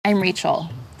I'm Rachel,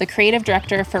 the creative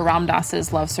director for Ram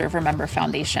Dass's Love Server Member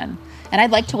Foundation, and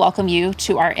I'd like to welcome you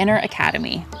to our Inner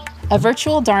Academy, a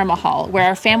virtual Dharma hall where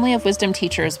our family of wisdom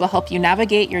teachers will help you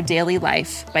navigate your daily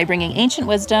life by bringing ancient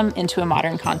wisdom into a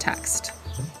modern context.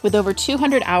 With over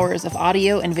 200 hours of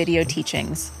audio and video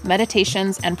teachings,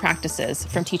 meditations, and practices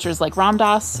from teachers like Ram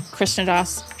Dass,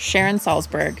 Krishnadas, Sharon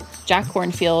Salzberg, Jack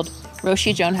Kornfield,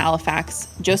 Roshi Joan Halifax,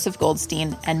 Joseph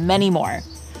Goldstein, and many more,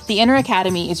 the Inner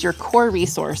Academy is your core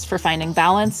resource for finding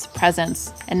balance,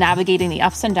 presence, and navigating the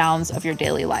ups and downs of your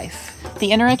daily life.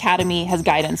 The Inner Academy has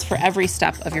guidance for every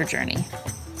step of your journey.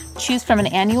 Choose from an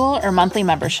annual or monthly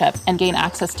membership and gain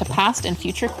access to past and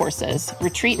future courses,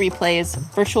 retreat replays,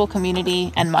 virtual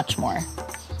community, and much more.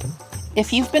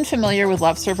 If you've been familiar with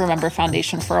Love Server Member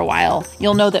Foundation for a while,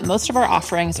 you'll know that most of our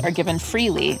offerings are given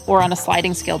freely or on a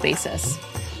sliding scale basis.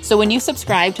 So when you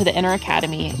subscribe to the Inner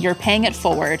Academy, you're paying it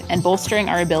forward and bolstering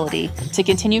our ability to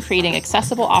continue creating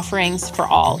accessible offerings for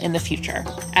all in the future,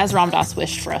 as Ram Dass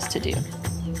wished for us to do.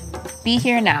 Be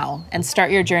here now and start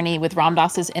your journey with Ram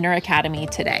Dass's Inner Academy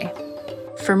today.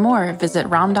 For more, visit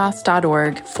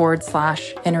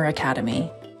ramdass.org/Inner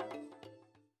Academy.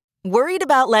 Worried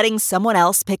about letting someone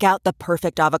else pick out the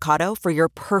perfect avocado for your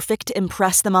perfect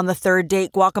impress them on the third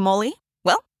date guacamole?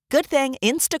 Well, good thing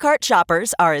Instacart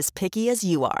shoppers are as picky as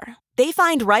you are. They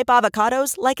find ripe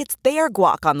avocados like it's their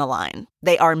guac on the line.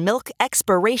 They are milk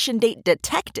expiration date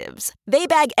detectives. They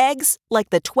bag eggs like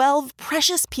the 12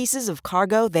 precious pieces of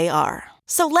cargo they are.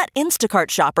 So let Instacart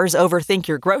shoppers overthink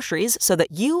your groceries so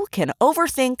that you can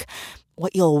overthink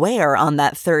what you'll wear on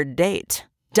that third date.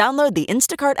 Download the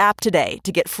Instacart app today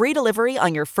to get free delivery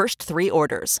on your first 3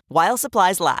 orders, while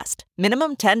supplies last.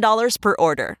 Minimum $10 per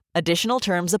order. Additional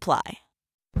terms apply.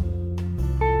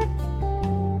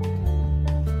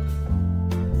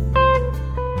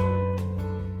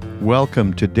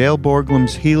 Welcome to Dale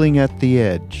Borglum's Healing at the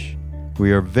Edge.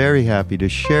 We are very happy to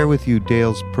share with you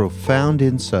Dale's profound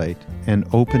insight and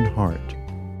open heart.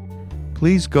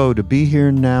 Please go to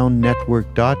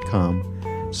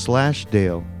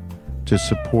BeHereNowNetwork.com/Dale to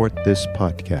support this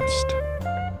podcast.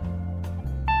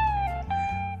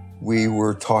 We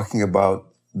were talking about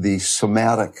the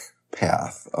somatic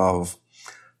path of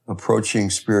approaching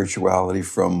spirituality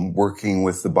from working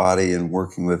with the body and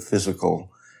working with physical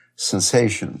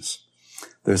sensations.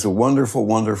 There's a wonderful,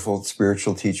 wonderful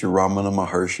spiritual teacher, Ramana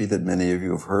Maharshi, that many of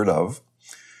you have heard of,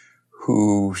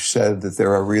 who said that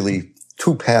there are really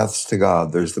 2 paths to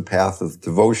God. There's the path of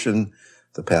devotion,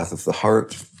 the path of the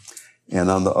heart, and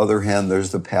on the other hand,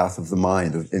 there's the path of the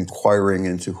mind, of inquiring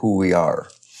into who we are.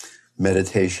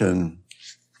 Meditation,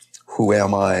 who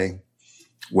am I?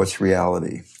 What's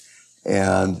reality?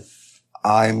 And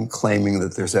I'm claiming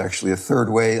that there's actually a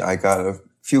third way. I got a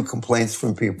few complaints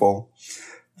from people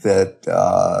that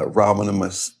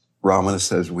Ramana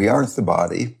says, we aren't the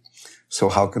body, so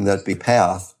how can that be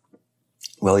path?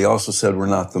 Well, he also said we're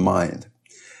not the mind.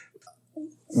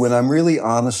 When I'm really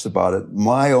honest about it,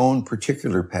 my own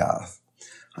particular path,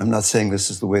 I'm not saying this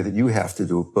is the way that you have to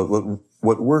do it, but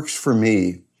what works for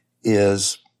me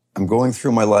is I'm going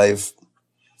through my life,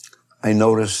 I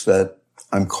notice that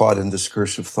I'm caught in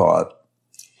discursive thought,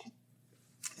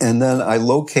 and then I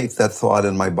locate that thought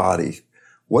in my body.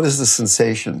 What is the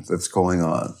sensation that's going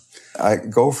on? I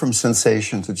go from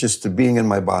sensation to being in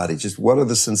my body. Just what are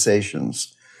the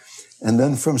sensations? And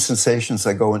then from sensations,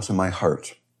 I go into my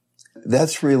heart.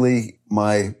 That's really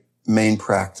my main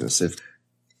practice. It's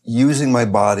using my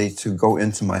body to go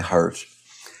into my heart.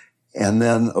 And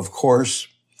then, of course,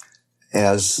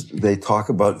 as they talk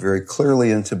about very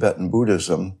clearly in Tibetan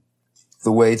Buddhism,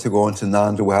 the way to go into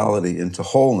non-duality, into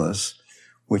wholeness,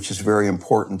 which is very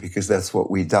important because that's what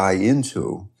we die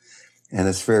into. And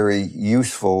it's very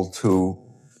useful to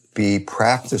be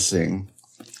practicing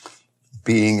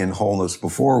being in wholeness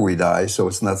before we die, so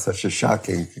it's not such a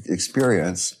shocking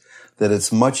experience, that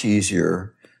it's much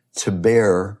easier to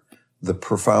bear the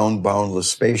profound, boundless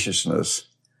spaciousness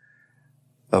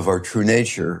of our true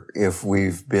nature if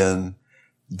we've been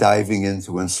diving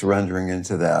into and surrendering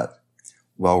into that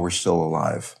while we're still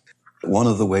alive. One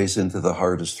of the ways into the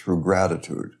heart is through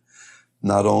gratitude.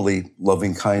 Not only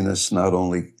loving kindness, not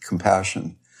only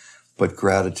compassion, but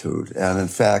gratitude. And in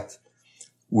fact,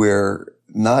 we're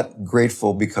not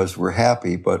grateful because we're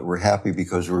happy, but we're happy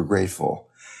because we're grateful.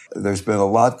 There's been a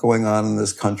lot going on in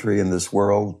this country, in this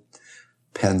world.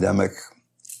 Pandemic,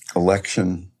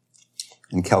 election.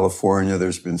 In California,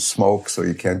 there's been smoke, so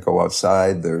you can't go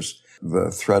outside. There's the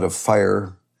threat of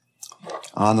fire,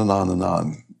 on and on and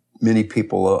on. Many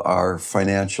people are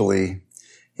financially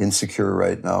insecure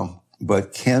right now,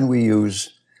 but can we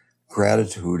use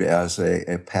gratitude as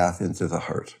a path into the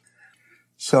heart?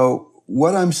 So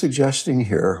what I'm suggesting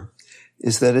here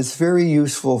is that it's very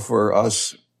useful for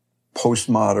us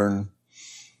postmodern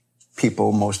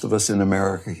people, most of us in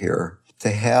America here,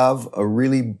 to have a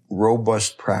really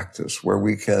robust practice where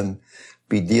we can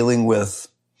be dealing with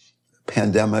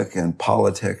pandemic and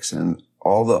politics and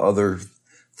all the other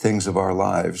things of our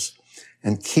lives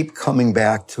and keep coming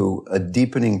back to a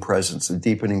deepening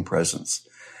presence,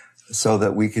 so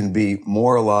that we can be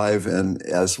more alive, and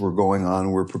as we're going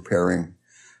on, we're preparing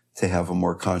to have a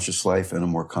more conscious life and a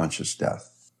more conscious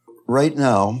death. Right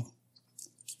now,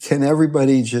 can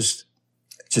everybody just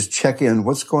check in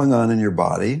what's going on in your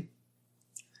body?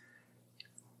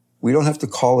 We don't have to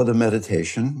call it a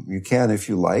meditation. You can if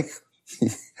you like.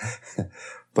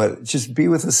 But just be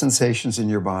with the sensations in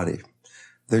your body.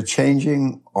 They're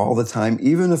changing all the time.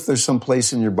 Even if there's some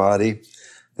place in your body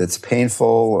that's painful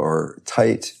or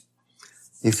tight,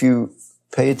 if you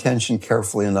pay attention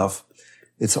carefully enough,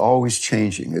 it's always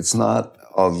changing. It's not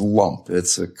a lump.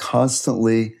 It's a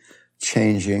constantly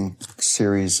changing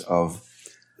series of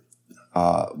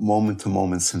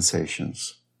moment-to-moment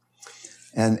sensations.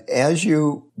 And as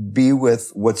you be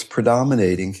with what's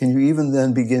predominating, can you even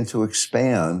then begin to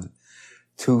expand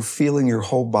to feeling your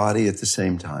whole body at the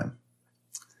same time?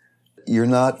 You're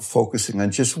not focusing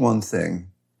on just one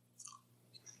thing,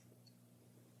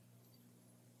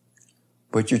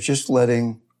 but you're just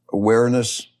letting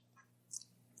awareness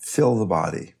fill the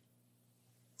body.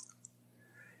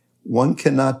 One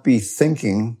cannot be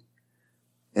thinking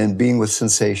and being with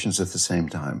sensations at the same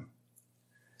time.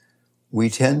 We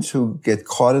tend to get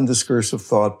caught in discursive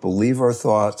thought, believe our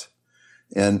thought,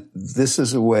 and this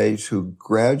is a way to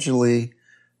gradually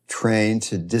train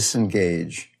to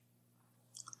disengage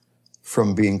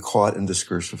from being caught in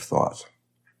discursive thought.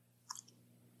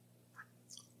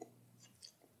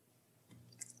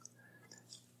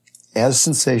 As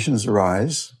sensations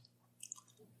arise,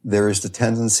 there is the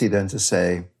tendency then to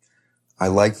say, I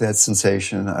like that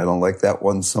sensation, I don't like that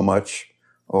one so much.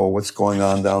 Oh, what's going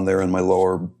on down there in my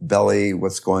lower belly?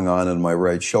 What's going on in my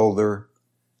right shoulder?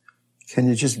 Can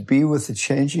you just be with the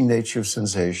changing nature of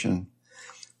sensation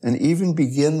and even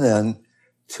begin then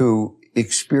to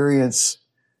experience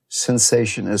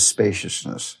sensation as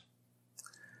spaciousness?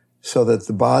 So that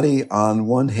the body on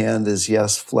one hand is,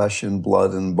 yes, flesh and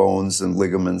blood and bones and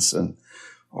ligaments and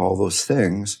all those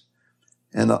things.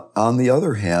 And on the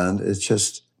other hand, it's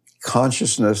just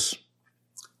consciousness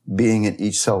being in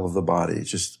each cell of the body,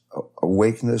 just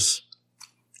awakeness,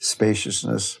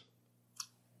 spaciousness.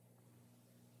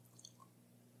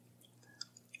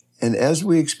 And as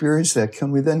we experience that,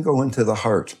 can we then go into the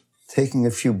heart, taking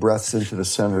a few breaths into the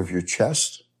center of your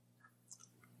chest?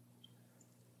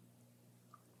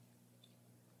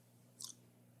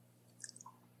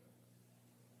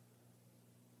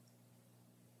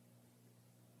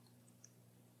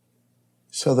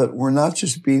 So that we're not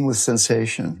just being with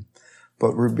sensation,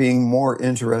 but we're being more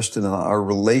interested in our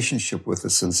relationship with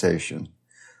the sensation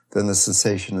than the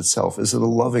sensation itself. Is it a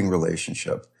loving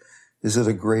relationship? Is it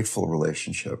a grateful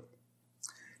relationship?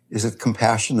 Is it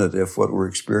compassionate if what we're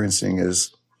experiencing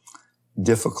is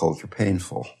difficult or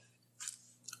painful?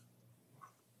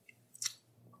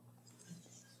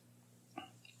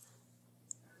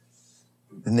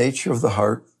 The nature of the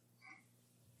heart,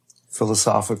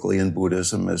 philosophically in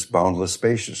Buddhism, is boundless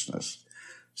spaciousness.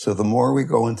 So the more we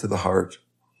go into the heart,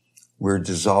 we're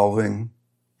dissolving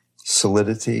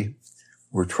solidity,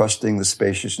 we're trusting the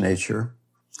spacious nature.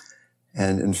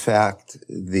 And in fact,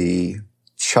 the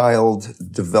child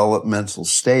developmental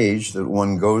stage that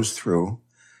one goes through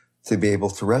to be able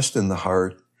to rest in the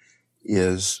heart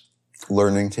is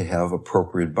learning to have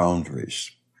appropriate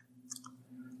boundaries.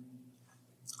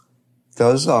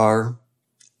 Does our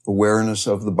awareness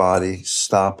of the body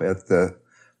stop at the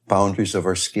boundaries of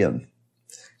our skin?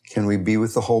 Can we be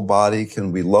with the whole body?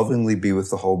 Can we lovingly be with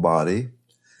the whole body?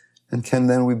 And can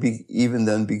then we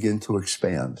begin to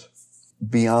expand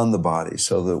beyond the body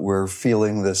so that we're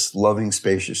feeling this loving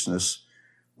spaciousness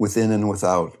within and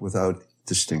without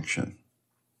distinction?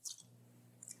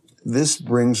 This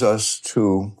brings us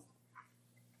to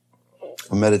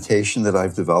a meditation that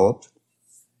I've developed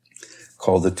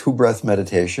called the 2-breath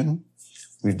meditation.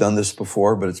 We've done this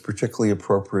before, but it's particularly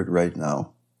appropriate right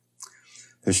now.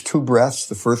 There's 2 breaths.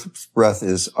 The first breath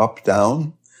is up,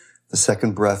 down. The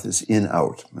second breath is in,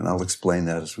 out. And I'll explain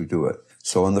that as we do it.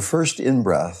 So in the first in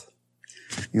breath,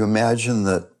 you imagine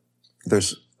that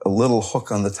there's a little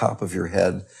hook on the top of your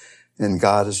head and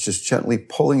God is just gently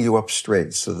pulling you up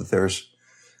straight so that there's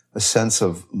a sense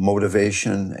of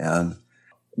motivation and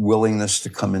willingness to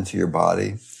come into your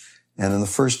body. And in the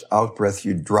first out breath,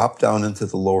 you drop down into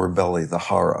the lower belly, the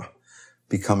hara,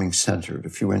 becoming centered, a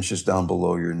few inches down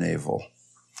below your navel.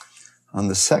 On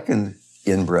the second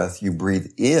in-breath, you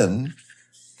breathe in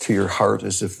to your heart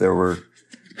as if there were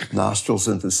nostrils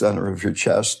in the center of your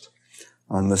chest.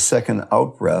 On the second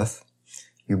out-breath,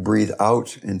 you breathe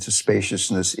out into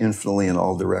spaciousness infinitely in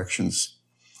all directions,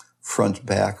 front,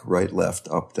 back, right, left,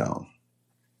 up, down.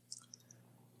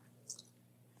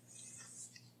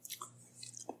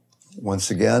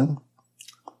 Once again,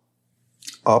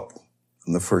 up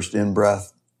on the first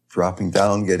in-breath, dropping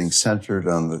down, getting centered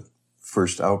on the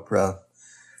first out-breath.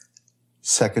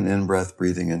 Second in-breath,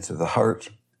 breathing into the heart.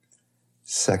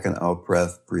 Second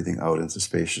out-breath, breathing out into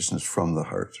spaciousness from the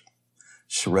heart,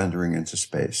 surrendering into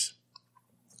space.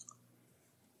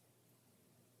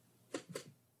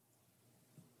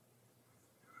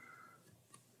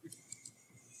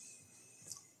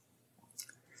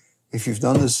 If you've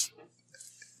done this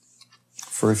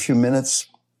for a few minutes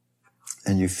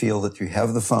and you feel that you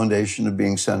have the foundation of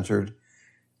being centered,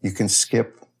 you can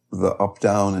skip the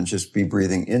up-down and just be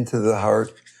breathing into the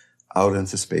heart, out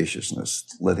into spaciousness,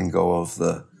 letting go of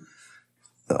the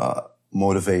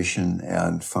motivation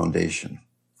and foundation.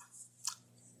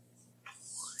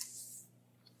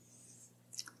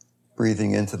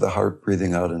 Breathing into the heart,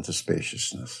 breathing out into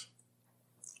spaciousness.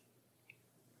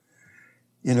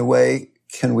 In a way,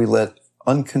 can we let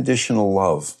unconditional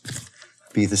love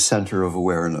be the center of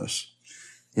awareness?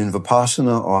 In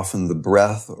Vipassana, often the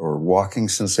breath or walking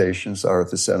sensations are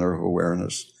at the center of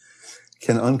awareness.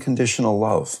 Can unconditional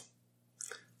love,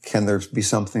 can there be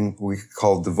something we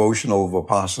call devotional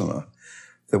Vipassana,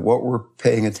 that what we're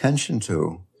paying attention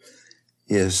to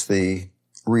is the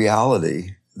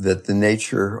reality that the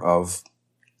nature of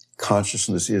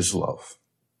consciousness is love?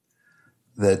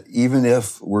 That even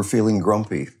if we're feeling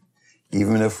grumpy,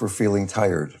 even if we're feeling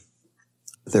tired,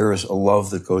 there is a love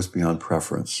that goes beyond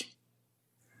preference.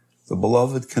 The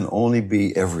beloved can only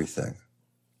be everything.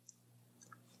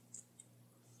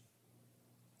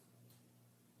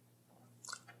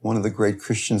 One of the great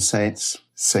Christian saints,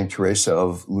 Saint Teresa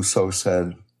of Lisieux,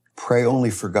 said, "Pray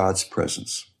only for God's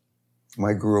presence."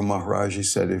 My Guru Maharaji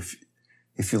said,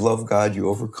 if you love God, you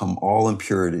overcome all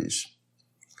impurities.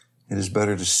 It is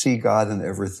better to see God in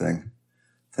everything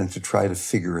than to try to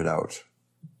figure it out.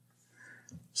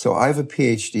 So I have a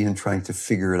PhD in trying to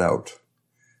figure it out.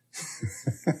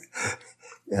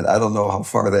 And I don't know how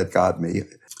far that got me.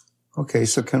 Okay,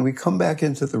 so can we come back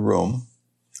into the room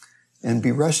and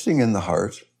be resting in the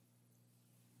heart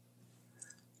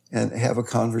and have a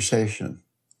conversation?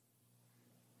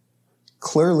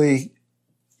 Clearly,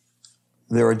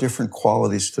 there are different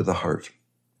qualities to the heart.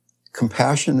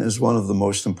 Compassion is one of the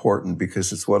most important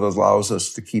because it's what allows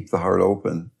us to keep the heart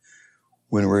open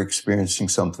when we're experiencing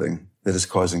something that is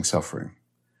causing suffering.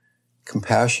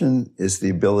 Compassion is the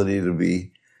ability to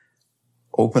be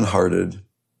open-hearted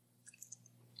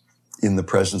in the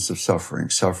presence of suffering,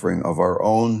 suffering of our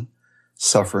own,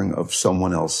 suffering of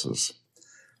someone else's.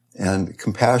 And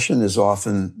compassion is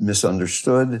often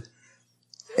misunderstood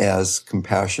as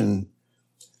compassion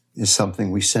is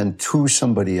something we send to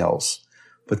somebody else.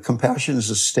 But compassion is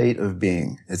a state of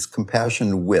being. It's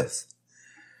compassion with.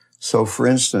 So, for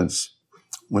instance,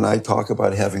 when I talk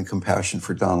about having compassion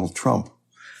for Donald Trump,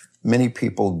 many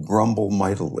people grumble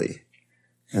mightily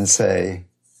and say,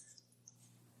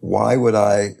 why would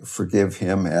I forgive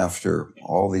him after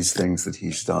all these things that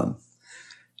he's done?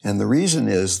 And the reason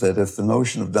is that if the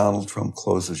notion of Donald Trump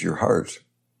closes your heart,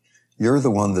 you're the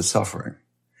one that's suffering.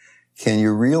 Can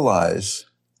you realize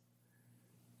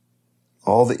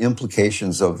all the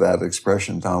implications of that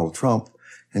expression, Donald Trump,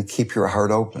 and keep your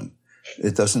heart open?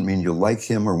 It doesn't mean you like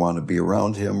him or want to be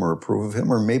around him or approve of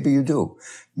him, or maybe you do.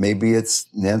 Maybe it's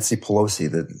Nancy Pelosi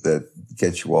that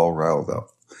gets you all riled up.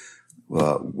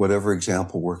 Whatever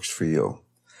example works for you.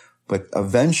 But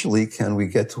eventually, can we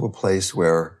get to a place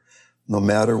where no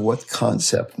matter what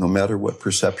concept, no matter what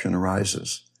perception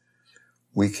arises,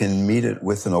 we can meet it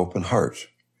with an open heart?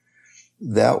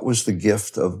 That was the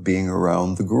gift of being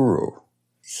around the Guru.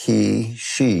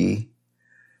 She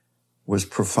was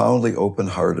profoundly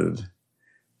open-hearted,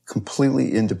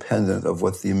 completely independent of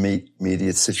what the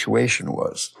immediate situation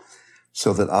was,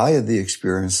 so that I had the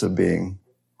experience of being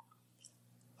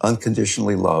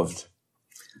unconditionally loved,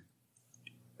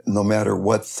 no matter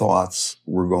what thoughts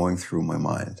were going through my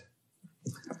mind.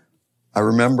 I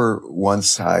remember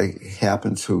once I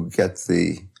happened to get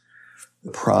the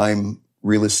prime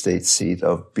real estate seat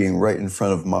of being right in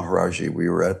front of Maharaji. We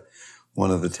were at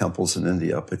one of the temples in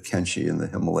India, up at Kenchi in the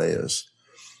Himalayas.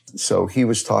 So he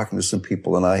was talking to some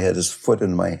people and I had his foot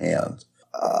in my hand.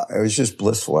 It was just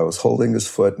blissful. I was holding his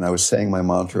foot and I was saying my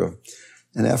mantra.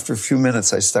 And after a few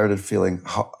minutes, I started feeling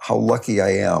how lucky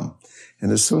I am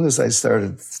And as soon as I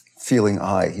started feeling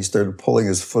I, he started pulling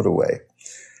his foot away.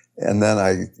 And then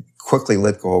I quickly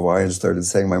let go of I and started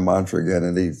saying my mantra again,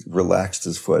 and he relaxed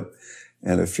his foot.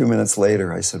 And a few minutes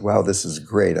later, I said, wow, this is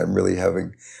great. I'm really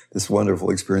having this wonderful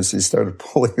experience. He started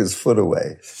pulling his foot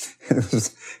away. And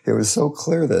it was so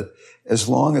clear that as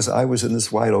long as I was in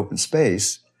this wide open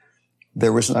space,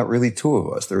 there was not really two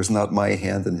of us. There was not my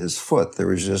hand and his foot. There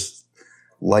was just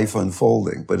life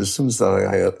unfolding. But as soon as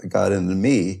I got into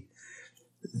me,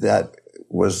 that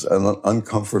was an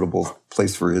uncomfortable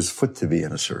place for his foot to be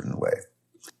in a certain way.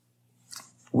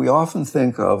 We often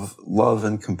think of love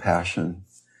and compassion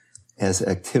as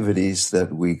activities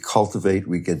that we cultivate,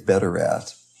 we get better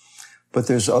at. But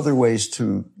there's other ways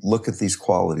to look at these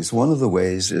qualities. One of the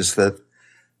ways is that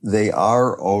they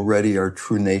are already our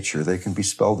true nature. They can be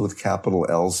spelled with capital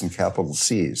L's and capital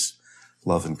C's,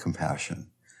 love and compassion.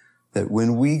 That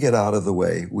when we get out of the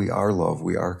way, we are love,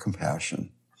 we are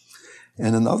compassion.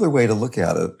 And another way to look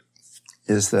at it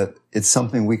is that it's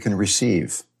something we can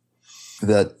receive.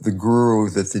 That the guru,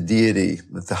 that the deity,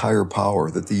 that the higher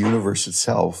power, that the universe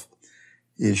itself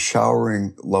is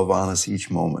showering love on us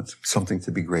each moment, something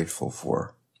to be grateful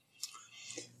for.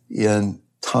 In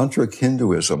Tantric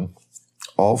Hinduism,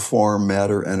 all form,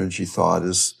 matter, energy, thought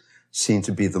is seen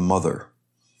to be the mother.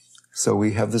 So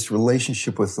we have this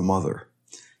relationship with the mother.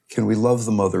 Can we love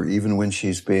the mother even when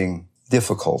she's being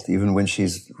difficult, even when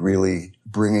she's really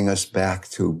bringing us back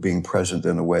to being present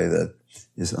in a way that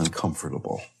is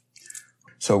uncomfortable?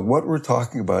 So what we're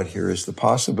talking about here is the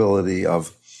possibility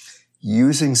of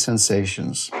using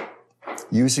sensations,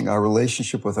 using our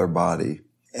relationship with our body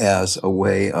as a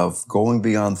way of going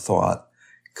beyond thought,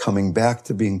 coming back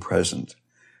to being present,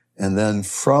 and then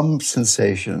from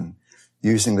sensation,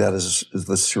 using that as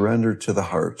the surrender to the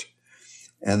heart.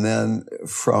 And then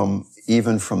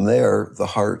even from there, the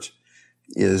heart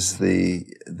is the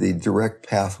direct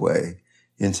pathway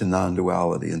into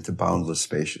non-duality, into boundless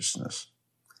spaciousness.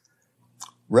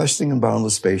 Resting in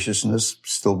boundless spaciousness,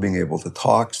 still being able to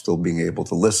talk, still being able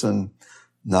to listen,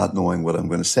 not knowing what I'm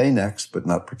going to say next, but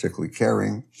not particularly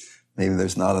caring. Maybe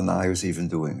there's not an I who's even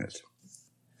doing it.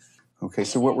 Okay,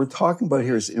 so what we're talking about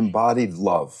here is embodied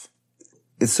love.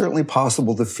 It's certainly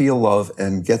possible to feel love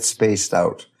and get spaced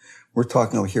out. We're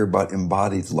talking here about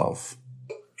embodied love.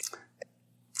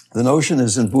 The notion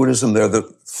is in Buddhism, there are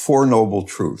the Four Noble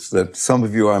Truths that some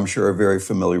of you, I'm sure, are very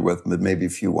familiar with, but maybe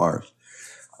few aren't.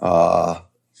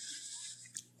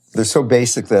 They're so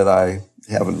basic that I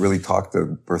haven't really talked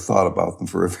or thought about them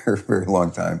for a very, very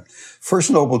long time.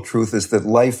 First noble truth is that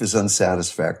life is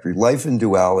unsatisfactory. Life in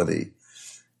duality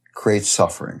creates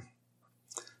suffering.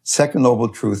 Second noble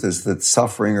truth is that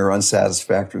suffering or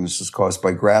unsatisfactoriness is caused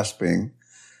by grasping.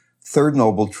 Third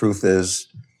noble truth is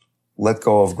let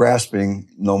go of grasping,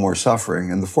 no more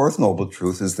suffering. And the fourth noble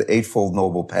truth is the Eightfold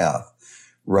Noble Path.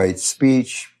 Right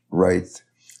speech, right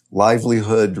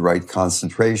livelihood, right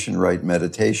concentration, right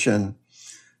meditation.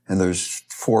 And there's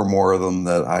four more of them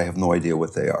that I have no idea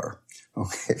what they are.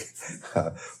 Okay.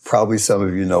 Probably some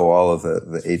of you know all of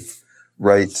the eight,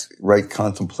 right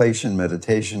contemplation,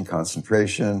 meditation,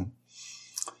 concentration.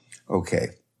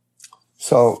 Okay.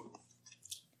 So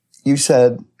you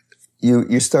said,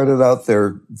 you started out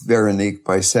there, Veronique,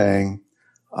 by saying,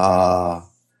 that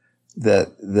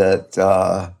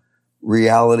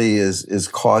reality is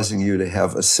causing you to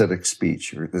have acidic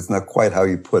speech. It's not quite how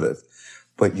you put it,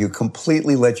 but you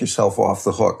completely let yourself off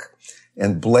the hook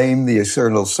and blame the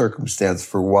external circumstance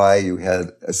for why you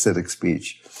had acidic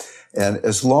speech. And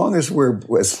as long as we're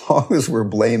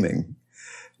blaming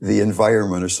the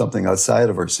environment or something outside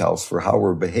of ourselves for how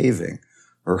we're behaving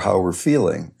or how we're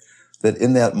feeling, that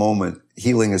in that moment,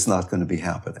 healing is not going to be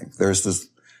happening. There's this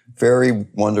very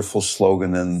wonderful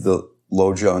slogan in the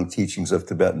Lojong teachings of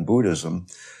Tibetan Buddhism: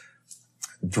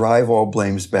 drive all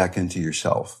blames back into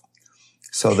yourself,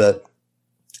 so that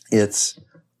it's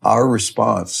our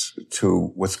response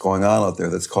to what's going on out there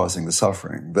that's causing the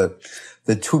suffering. That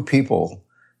the two people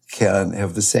can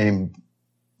have the same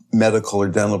medical or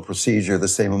dental procedure, the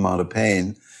same amount of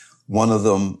pain. One of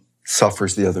them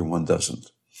suffers, the other one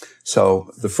doesn't.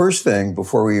 So the first thing,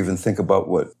 before we even think about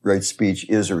what right speech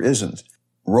is or isn't,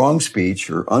 wrong speech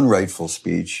or unrightful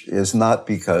speech is not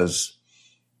because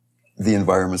the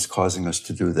environment's causing us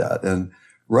to do that. And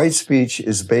right speech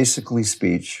is basically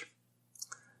speech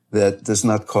that does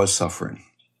not cause suffering.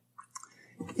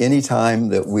 Anytime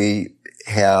that we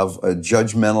have a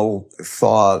judgmental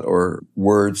thought or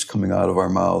words coming out of our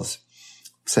mouths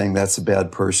saying that's a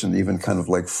bad person, even kind of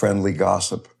like friendly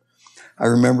gossip. I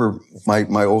remember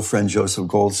my old friend Joseph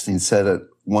Goldstein said at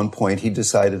one point he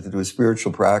decided to do a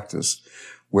spiritual practice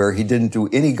where he didn't do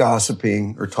any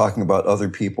gossiping or talking about other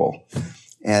people.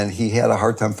 And he had a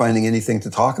hard time finding anything to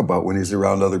talk about when he was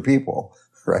around other people,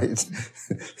 right?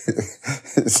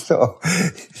 So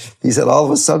he said, all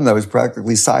of a sudden I was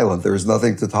practically silent. There was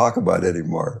nothing to talk about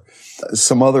anymore.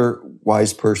 Some other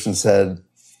wise person said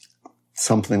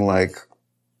something like,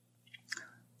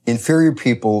 inferior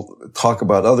people talk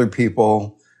about other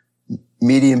people,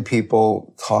 medium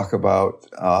people talk about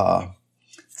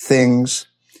things,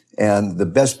 and the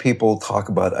best people talk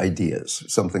about ideas,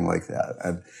 something like that.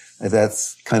 And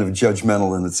that's kind of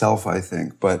judgmental in itself, I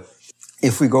think. But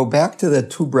if we go back to that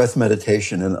 2-breath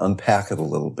meditation and unpack it a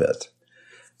little bit,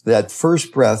 that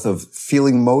first breath of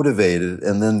feeling motivated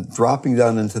and then dropping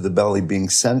down into the belly, being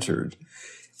centered,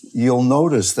 you'll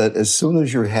notice that as soon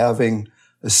as you're having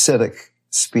acidic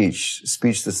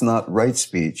speech that's not right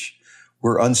speech,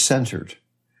 we're uncentered.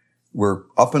 We're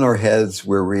up in our heads,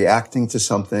 we're reacting to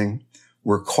something,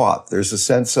 we're caught. There's a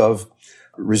sense of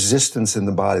resistance in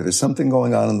the body. There's something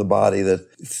going on in the body that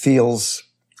feels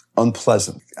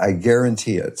unpleasant. I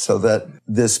guarantee it. So that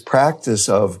this practice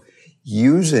of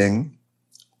using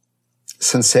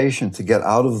sensation to get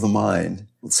out of the mind,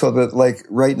 so that like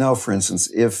right now, for instance,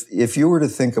 if you were to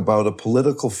think about a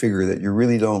political figure that you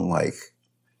really don't like,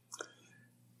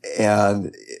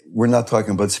 and we're not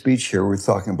talking about speech here, we're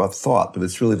talking about thought, but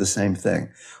it's really the same thing.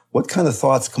 What kind of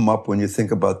thoughts come up when you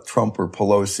think about Trump or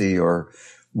Pelosi or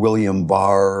William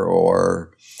Barr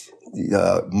or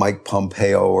Mike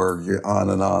Pompeo, or on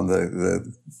and on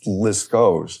the list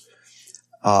goes?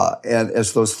 And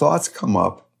as those thoughts come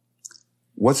up,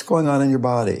 what's going on in your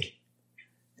body?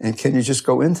 And can you just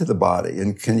go into the body?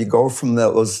 And can you go from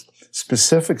those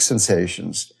specific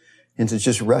sensations into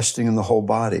just resting in the whole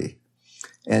body?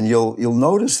 And you'll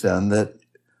notice then that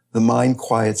the mind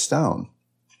quiets down.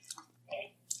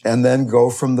 And then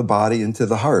go from the body into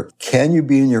the heart. Can you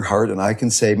be in your heart? And I can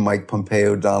say Mike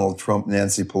Pompeo, Donald Trump,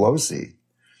 Nancy Pelosi.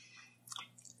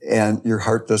 And your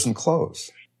heart doesn't close.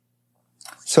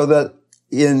 So that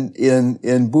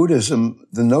in Buddhism,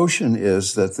 the notion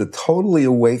is that the totally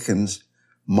awakened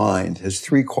mind has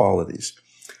 3 qualities.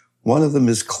 One of them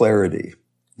is clarity,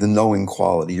 the knowing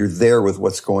quality. You're there with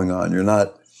what's going on. You're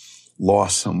not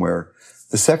lost somewhere.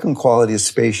 The second quality is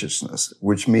spaciousness,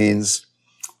 which means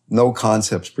no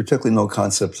concepts, particularly no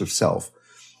concepts of self.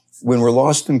 When we're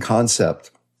lost in concept,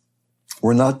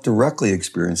 we're not directly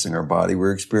experiencing our body.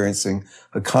 We're experiencing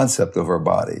a concept of our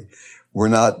body. We're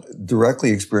not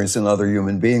directly experiencing another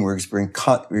human being. We're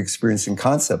experiencing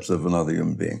concepts of another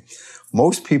human being.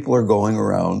 Most people are going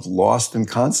around lost in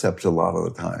concepts a lot of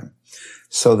the time,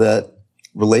 so that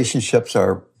relationships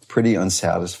are pretty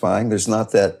unsatisfying. There's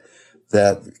not that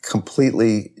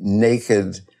completely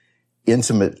naked,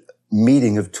 intimate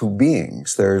meeting of 2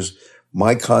 beings. There's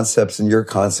my concepts and your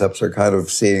concepts are kind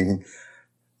of seeing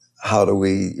how do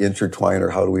we intertwine,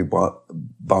 or how do we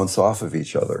bounce off of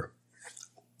each other.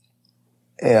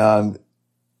 And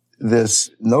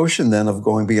this notion then of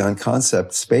going beyond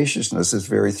concept, spaciousness, is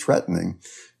very threatening,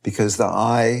 because the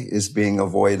I is being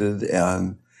avoided,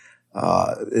 and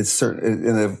it's certain,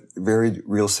 in a very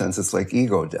real sense, it's like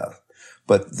ego death.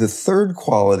 But the third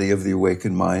quality of the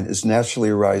awakened mind is naturally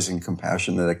arising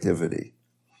compassionate activity.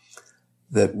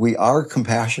 That we are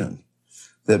compassion,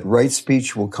 that right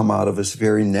speech will come out of us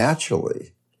very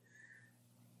naturally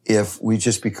if we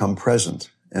just become present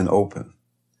and open.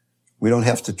 We don't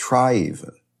have to try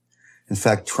even. In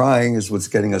fact, trying is what's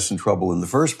getting us in trouble in the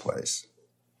first place.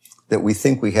 That we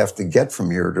think we have to get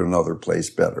from here to another place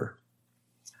better.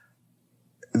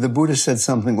 The Buddha said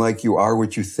something like, you are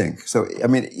what you think. So, I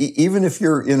mean, even if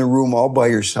you're in a room all by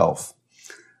yourself,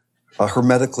 a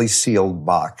hermetically sealed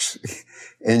box,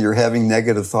 and you're having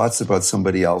negative thoughts about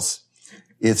somebody else,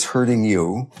 it's hurting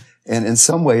you. And in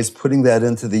some ways, putting that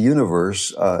into the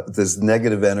universe, there's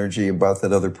negative energy about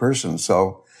that other person.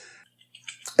 So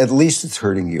at least it's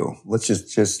hurting you. Let's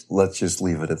just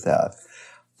leave it at that.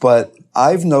 But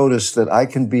I've noticed that I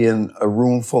can be in a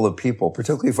room full of people,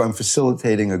 particularly if I'm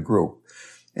facilitating a group.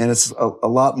 And it's a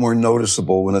lot more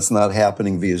noticeable when it's not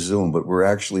happening via Zoom, but we're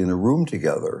actually in a room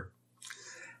together.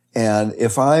 And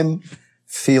if I'm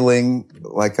feeling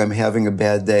like I'm having a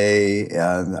bad day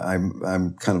and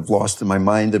I'm kind of lost in my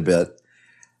mind a bit,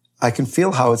 I can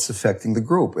feel how it's affecting the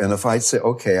group. And if I say,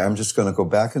 okay, I'm just going to go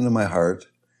back into my heart,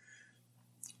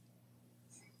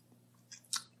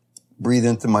 breathe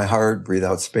into my heart, breathe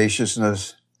out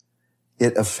spaciousness,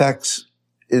 it affects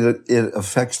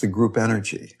the group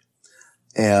energy.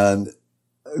 And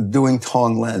doing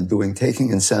Tonglen, doing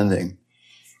taking and sending,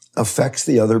 affects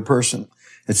the other person.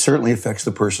 It certainly affects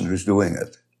the person who's doing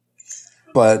it.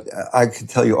 But I could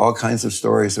tell you all kinds of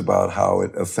stories about how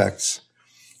it affects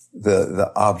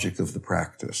the object of the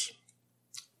practice.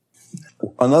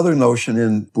 Another notion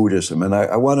in Buddhism, and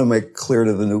I want to make clear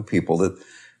to the new people that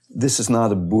this is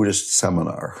not a Buddhist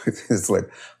seminar. It's like,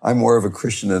 I'm more of a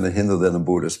Christian and a Hindu than a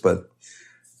Buddhist, but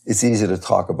it's easy to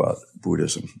talk about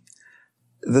Buddhism.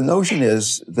 The notion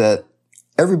is that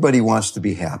everybody wants to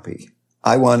be happy.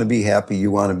 I want to be happy.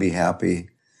 You want to be happy.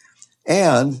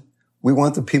 And we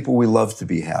want the people we love to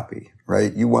be happy,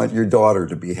 right? You want your daughter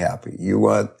to be happy. You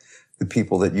want the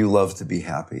people that you love to be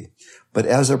happy. But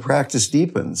as our practice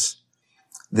deepens,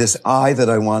 this I that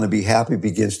I want to be happy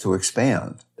begins to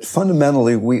expand.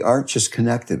 Fundamentally, we aren't just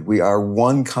connected. We are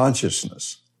one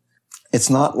consciousness. It's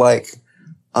not like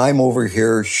I'm over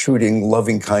here shooting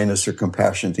loving kindness or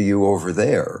compassion to you over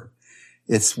there.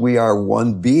 It's we are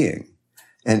one being.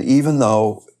 And even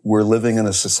though we're living in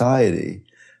a society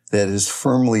that is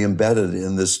firmly embedded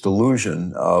in this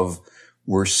delusion of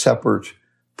we're separate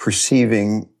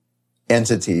perceiving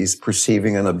entities,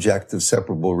 perceiving an objective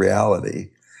separable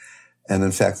reality, and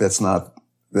in fact, that's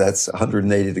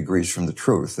 180 degrees from the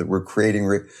truth, that we're creating,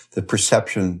 the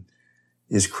perception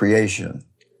is creation,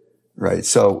 right?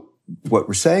 So what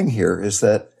we're saying here is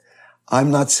that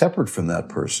I'm not separate from that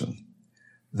person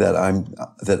that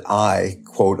I,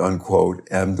 quote unquote,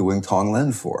 am doing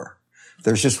Tonglen for.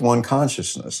 There's just one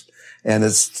consciousness, and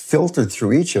it's filtered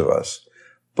through each of us,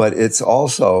 but it's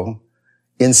also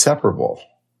inseparable.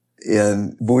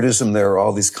 In Buddhism, there are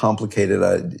all these complicated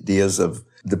ideas of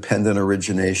dependent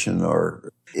origination,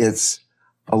 or it's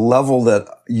a level that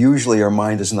usually our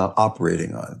mind is not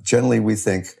operating on. Generally, we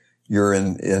think you're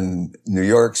in New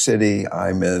York City,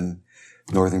 I'm in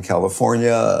Northern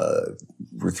California,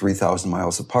 we're 3,000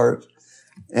 miles apart.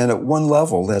 And at one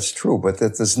level, that's true, but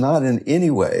that does not in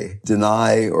any way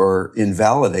deny or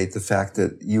invalidate the fact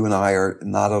that you and I are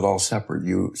not at all separate.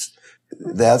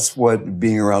 That's what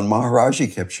being around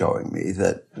Maharaji kept showing me.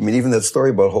 Even that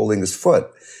story about holding his foot,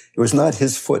 it was not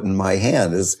his foot in my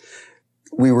hand.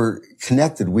 We were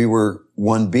connected. We were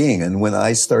one being. And when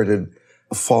I started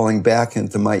falling back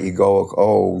into my egoic,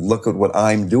 oh, look at what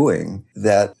I'm doing,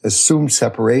 that assumed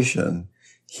separation,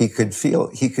 he could feel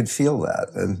that.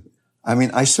 And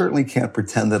I certainly can't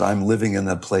pretend that I'm living in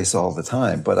that place all the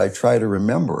time, but I try to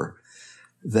remember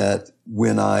that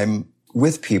when I'm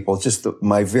with people,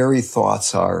 my very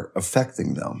thoughts are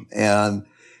affecting them. And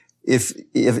if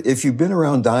you've been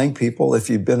around dying people, if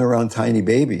you've been around tiny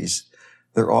babies,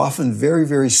 they're often very,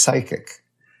 very psychic.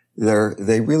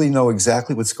 They really know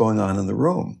exactly what's going on in the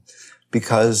room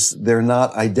because they're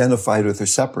not identified with their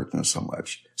separateness so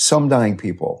much. Some dying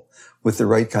people with the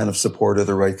right kind of support or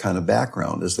the right kind of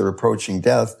background, as they're approaching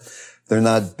death, they're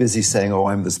not busy saying, oh,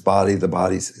 I'm this body,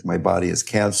 my body is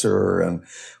cancer, and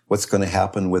what's going to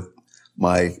happen with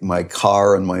my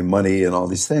car and my money and all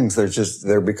these things.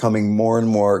 They're becoming more and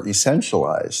more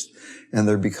essentialized, and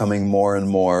they're becoming more and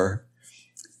more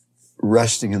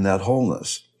resting in that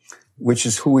wholeness, which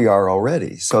is who we are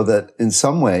already. So that in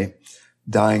some way,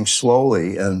 dying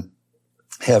slowly and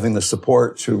having the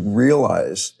support to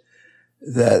realize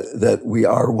that we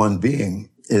are one being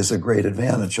is a great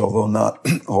advantage, although not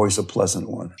always a pleasant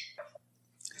one.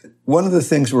 One of the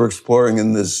things we're exploring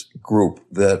in this group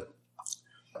that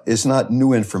is not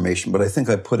new information, but I think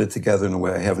I put it together in a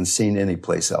way I haven't seen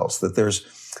anyplace else, that there's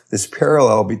this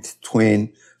parallel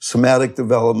between somatic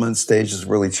development, stages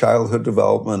of early childhood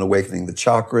development, awakening the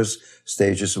chakras,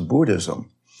 stages of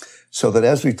Buddhism. So that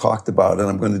as we talked about, and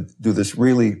I'm going to do this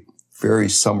really very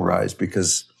summarized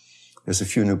because there's a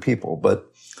few new people,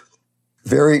 but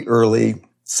very early,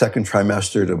 second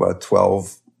trimester to about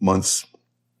 12 months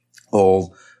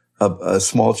old, a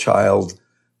small child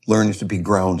learning to be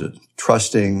grounded,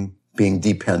 trusting, being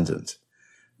dependent.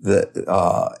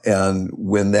 And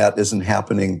when that isn't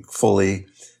happening fully,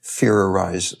 fear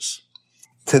arises.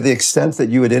 To the extent that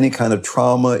you had any kind of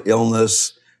trauma,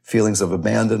 illness, feelings of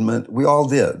abandonment, we all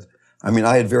did.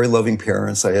 I had very loving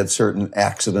parents. I had certain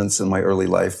accidents in my early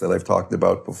life that I've talked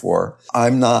about before.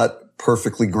 I'm not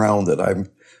perfectly grounded. I'm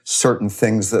certain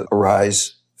things that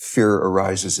arise, fear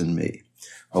arises in me.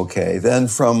 Okay. Then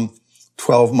from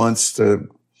 12 months to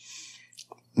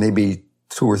maybe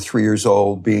 2 or 3 years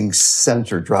old, being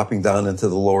centered, dropping down into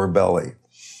the lower belly,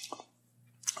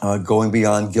 going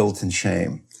beyond guilt and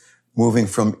shame, moving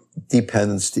from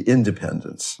dependence to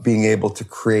independence, being able to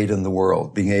create in the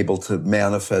world, being able to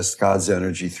manifest God's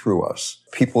energy through us.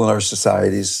 People in our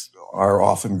societies are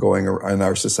often going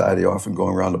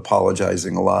around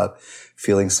apologizing a lot,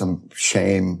 feeling some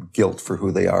shame, guilt for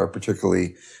who they are,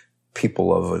 particularly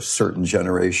people of a certain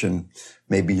generation.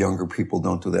 Maybe younger people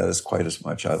don't do that quite as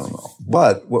much. I don't know.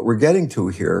 But what we're getting to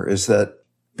here is that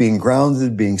being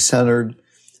grounded, being centered,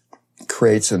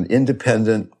 creates an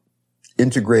independent,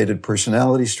 integrated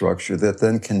personality structure that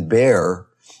then can bear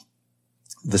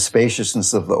the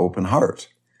spaciousness of the open heart,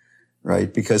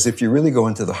 right? Because if you really go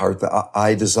into the heart, the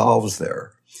I dissolves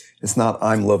there. It's not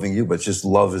I'm loving you, but just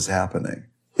love is happening.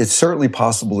 It's certainly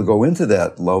possible to go into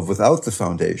that love without the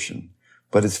foundation,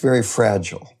 but it's very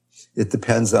fragile. It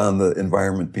depends on the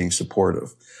environment being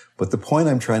supportive. But the point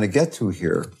I'm trying to get to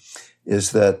here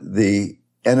is that the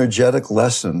energetic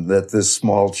lesson that this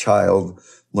small child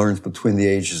learns between the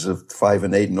ages of 5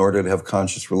 and 8 in order to have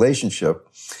conscious relationship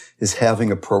is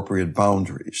having appropriate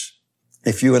boundaries.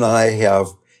 If you and I have,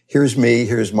 here's me,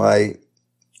 here's my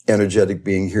energetic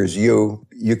being, here's you.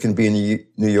 You can be in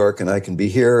New York and I can be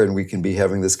here and we can be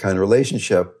having this kind of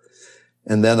relationship.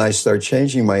 And then I start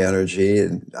changing my energy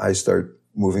and I start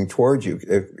moving toward you.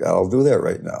 I'll do that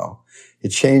right now. It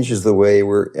changes the way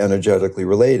we're energetically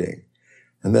relating.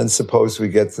 And then suppose we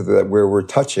get to that where we're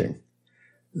touching.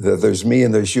 There's me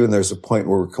and there's you and there's a point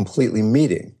where we're completely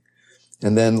meeting.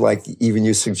 And then like even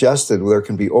you suggested, there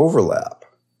can be overlap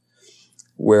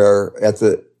where at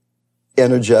the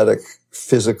energetic,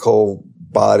 physical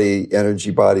body,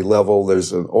 energy body level,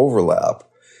 there's an overlap.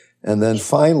 And then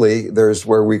finally, there's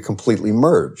where we completely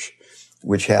merge,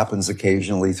 which happens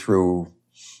occasionally through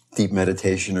deep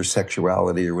meditation or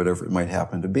sexuality or whatever it might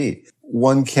happen to be.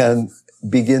 One can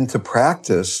begin to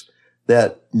practice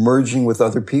that merging with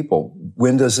other people.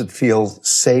 When does it feel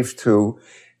safe to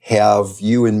have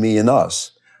you and me and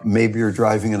us? Maybe you're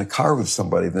driving in a car with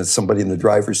somebody, there's somebody in the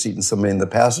driver's seat and somebody in the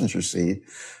passenger seat.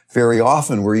 Very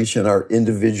often we're each in our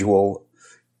individual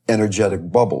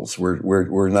energetic bubbles.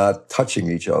 We're not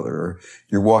touching each other. Or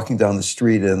you're walking down the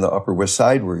street in the Upper West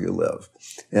Side where you live,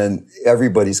 and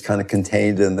everybody's kind of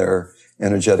contained in their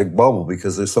energetic bubble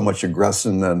because there's so much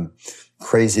aggression and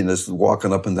craziness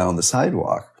walking up and down the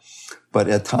sidewalk. But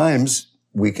at times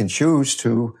we can choose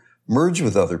to merge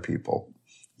with other people.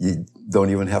 You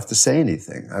don't even have to say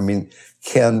anything. I mean,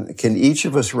 can each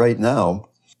of us right now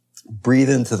breathe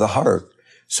into the heart?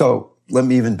 So let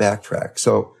me even backtrack.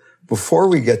 So before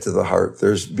we get to the heart,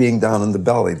 there's being down in the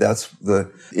belly.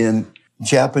 In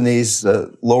Japanese,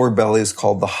 the lower belly is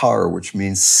called the har, which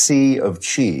means sea of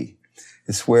chi.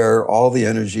 It's where all the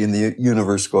energy in the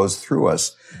universe goes through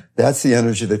us. That's the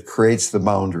energy that creates the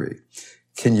boundary.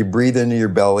 Can you breathe into your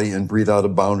belly and breathe out a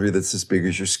boundary that's as big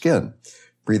as your skin?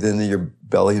 Breathe into your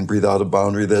belly and breathe out a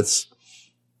boundary that's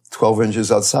 12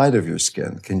 inches outside of your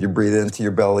skin. Can you breathe into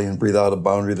your belly and breathe out a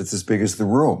boundary that's as big as the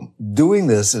room? Doing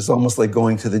this is almost like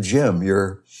going to the gym.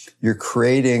 You're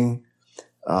creating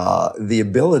the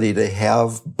ability to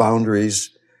have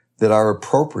boundaries that are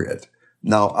appropriate.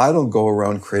 Now, I don't go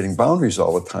around creating boundaries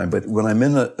all the time, but when I'm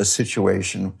in a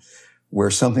situation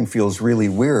where something feels really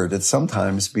weird, it's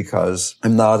sometimes because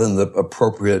I'm not in the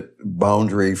appropriate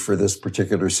boundary for this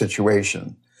particular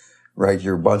situation, right?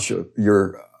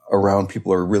 You're around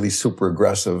people who are really super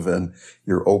aggressive and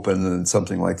you're open and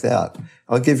something like that.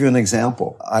 I'll give you an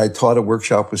example. I taught a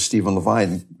workshop with Stephen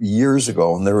Levine years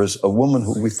ago, and there was a woman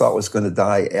who we thought was going to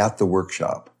die at the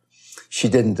workshop. She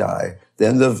didn't die. At the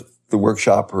end of the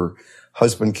workshop, her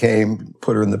husband came,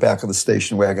 put her in the back of the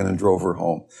station wagon and drove her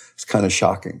home. It's kind of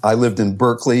shocking. I lived in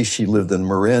Berkeley. She lived in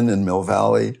Marin in Mill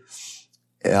Valley.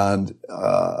 And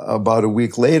about a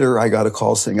week later, I got a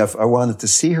call saying if I wanted to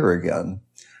see her again,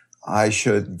 I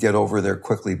should get over there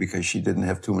quickly because she didn't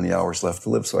have too many hours left to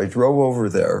live. So I drove over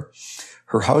there.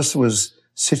 Her house was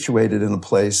situated in a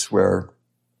place where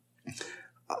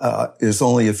it was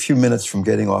only a few minutes from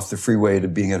getting off the freeway to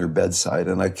being at her bedside.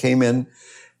 And I came in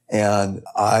and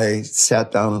I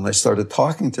sat down and I started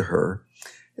talking to her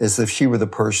as if she were the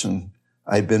person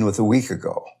I'd been with a week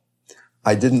ago.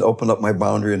 I didn't open up my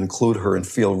boundary and include her and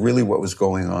feel really what was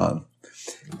going on.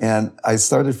 And I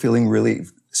started feeling really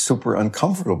super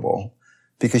uncomfortable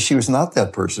because she was not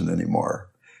that person anymore.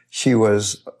 She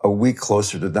was a week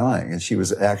closer to dying, and she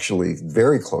was actually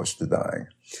very close to dying.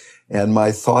 And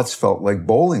my thoughts felt like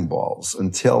bowling balls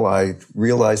until I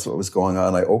realized what was going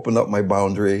on. I opened up my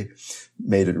boundary,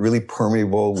 made it really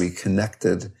permeable. We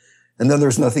connected. And then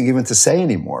there's nothing even to say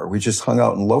anymore. We just hung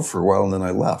out in love for a while, and then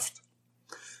I left.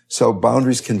 So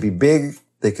boundaries can be big.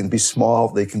 They can be small.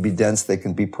 They can be dense. They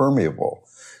can be permeable.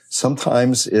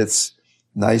 Sometimes it's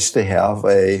nice to have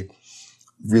a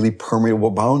really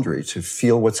permeable boundary to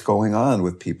feel what's going on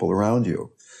with people around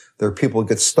you. There are people who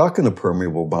get stuck in a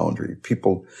permeable boundary.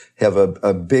 People have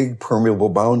a big permeable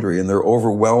boundary and they're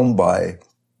overwhelmed by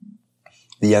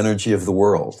the energy of the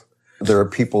world. There are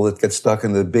people that get stuck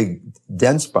in the big,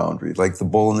 dense boundary, like the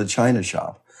bull in the china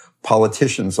shop.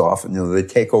 Politicians often, they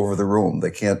take over the room. They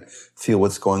can't feel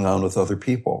what's going on with other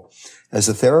people. As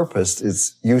a therapist,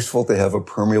 it's useful to have a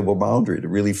permeable boundary, to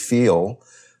really feel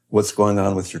what's going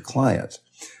on with your client.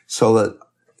 So that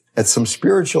at some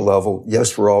spiritual level,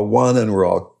 yes, we're all one and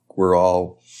we're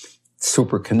all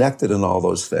super connected in all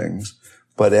those things.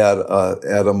 But at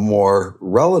a more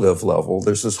relative level,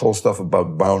 there's this whole stuff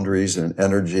about boundaries and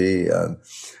energy and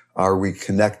are we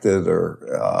connected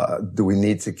or do we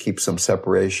need to keep some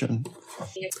separation?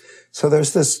 So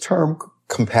there's this term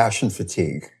compassion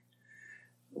fatigue,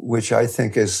 which I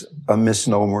think is a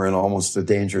misnomer and almost a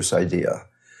dangerous idea,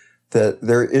 that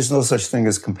there is no such thing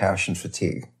as compassion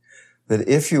fatigue. That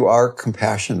if you are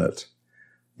compassionate,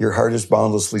 your heart is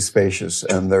boundlessly spacious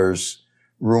and there's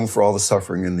room for all the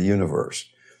suffering in the universe.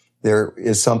 There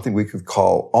is something we could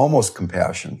call almost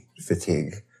compassion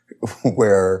fatigue,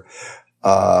 where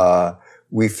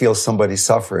we feel somebody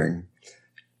suffering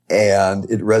and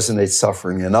it resonates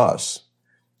suffering in us.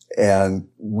 And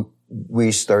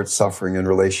we start suffering in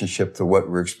relationship to what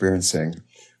we're experiencing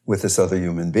with this other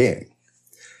human being.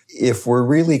 If we're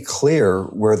really clear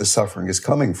where the suffering is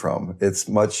coming from, it's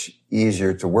much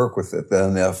easier to work with it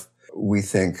than if we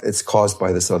think it's caused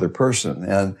by this other person.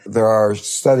 And there are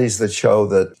studies that show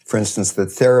that, for instance, that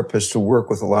therapists who work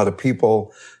with a lot of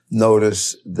people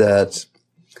notice that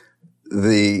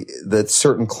that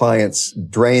certain clients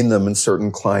drain them and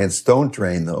certain clients don't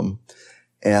drain them.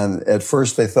 And at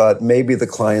first they thought maybe the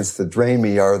clients that drain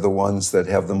me are the ones that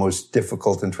have the most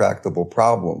difficult, intractable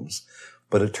problems.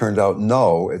 But it turned out,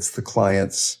 no, it's the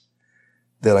clients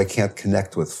that I can't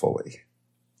connect with fully.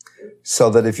 So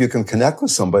that if you can connect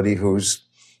with somebody who's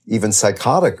even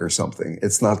psychotic or something,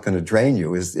 it's not going to drain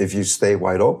you if you stay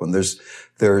wide open.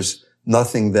 There's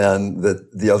nothing then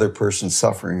that the other person's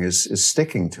suffering is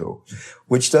sticking to,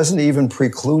 which doesn't even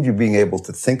preclude you being able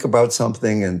to think about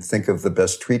something and think of the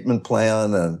best treatment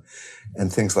plan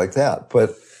and things like that.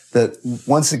 But that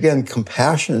once again,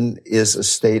 compassion is a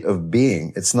state of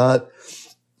being. It's not,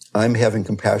 I'm having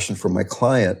compassion for my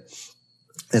client.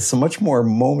 It's a much more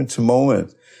moment to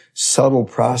moment, subtle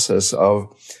process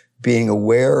of being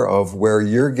aware of where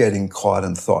you're getting caught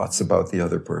in thoughts about the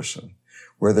other person,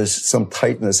 where there's some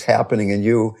tightness happening in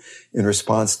you in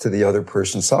response to the other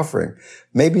person's suffering.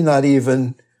 Maybe not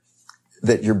even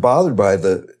that you're bothered by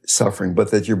the suffering,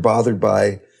 but that you're bothered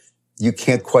by you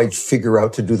can't quite figure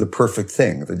out to do the perfect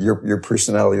thing, that your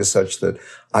personality is such that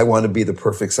I want to be the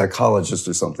perfect psychologist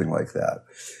or something like that.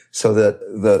 So that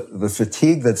the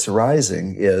fatigue that's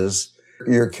arising is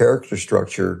your character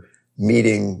structure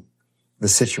meeting the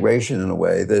situation in a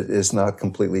way that is not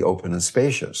completely open and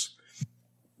spacious.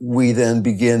 We then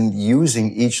begin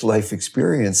using each life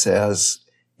experience as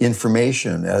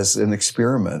information, as an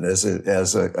experiment, as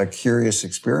a curious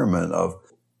experiment of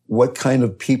what kind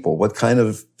of people, what kind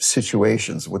of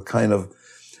situations, what kind of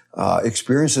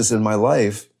experiences in my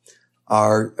life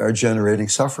are generating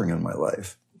suffering in my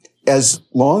life. As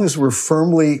long as we're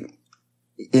firmly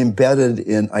embedded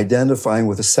in identifying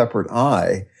with a separate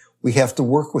I, we have to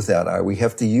work with that I. We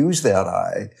have to use that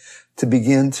I to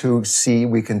begin to see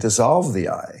we can dissolve the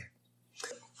I.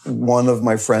 One of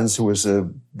my friends who was a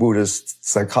Buddhist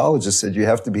psychologist said you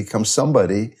have to become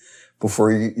somebody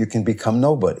before you can become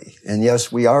nobody. And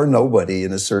yes, we are nobody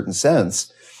in a certain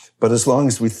sense, but as long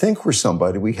as we think we're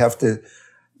somebody, we have to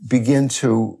begin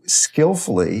to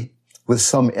skillfully, with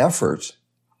some effort,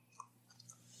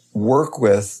 work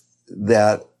with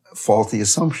that faulty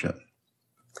assumption.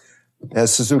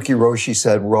 As Suzuki Roshi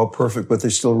said, we're all perfect, but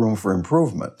there's still room for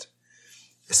improvement.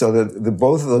 So that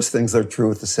both of those things are true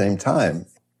at the same time.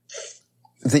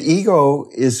 The ego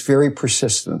is very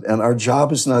persistent, and our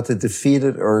job is not to defeat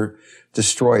it or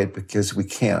destroy it because we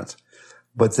can't.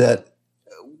 But that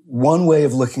one way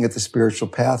of looking at the spiritual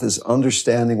path is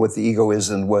understanding what the ego is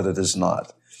and what it is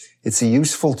not. It's a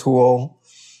useful tool.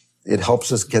 It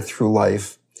helps us get through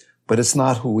life, but it's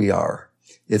not who we are.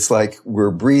 It's like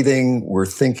we're breathing, we're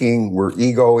thinking, we're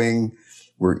egoing,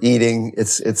 we're eating.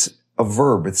 It's a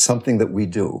verb. It's something that we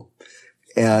do.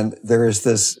 And there is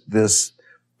this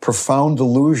profound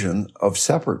illusion of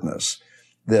separateness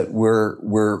that we're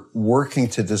working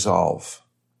to dissolve.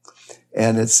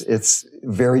 And it's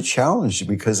very challenging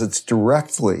because it's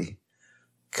directly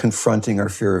confronting our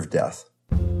fear of death.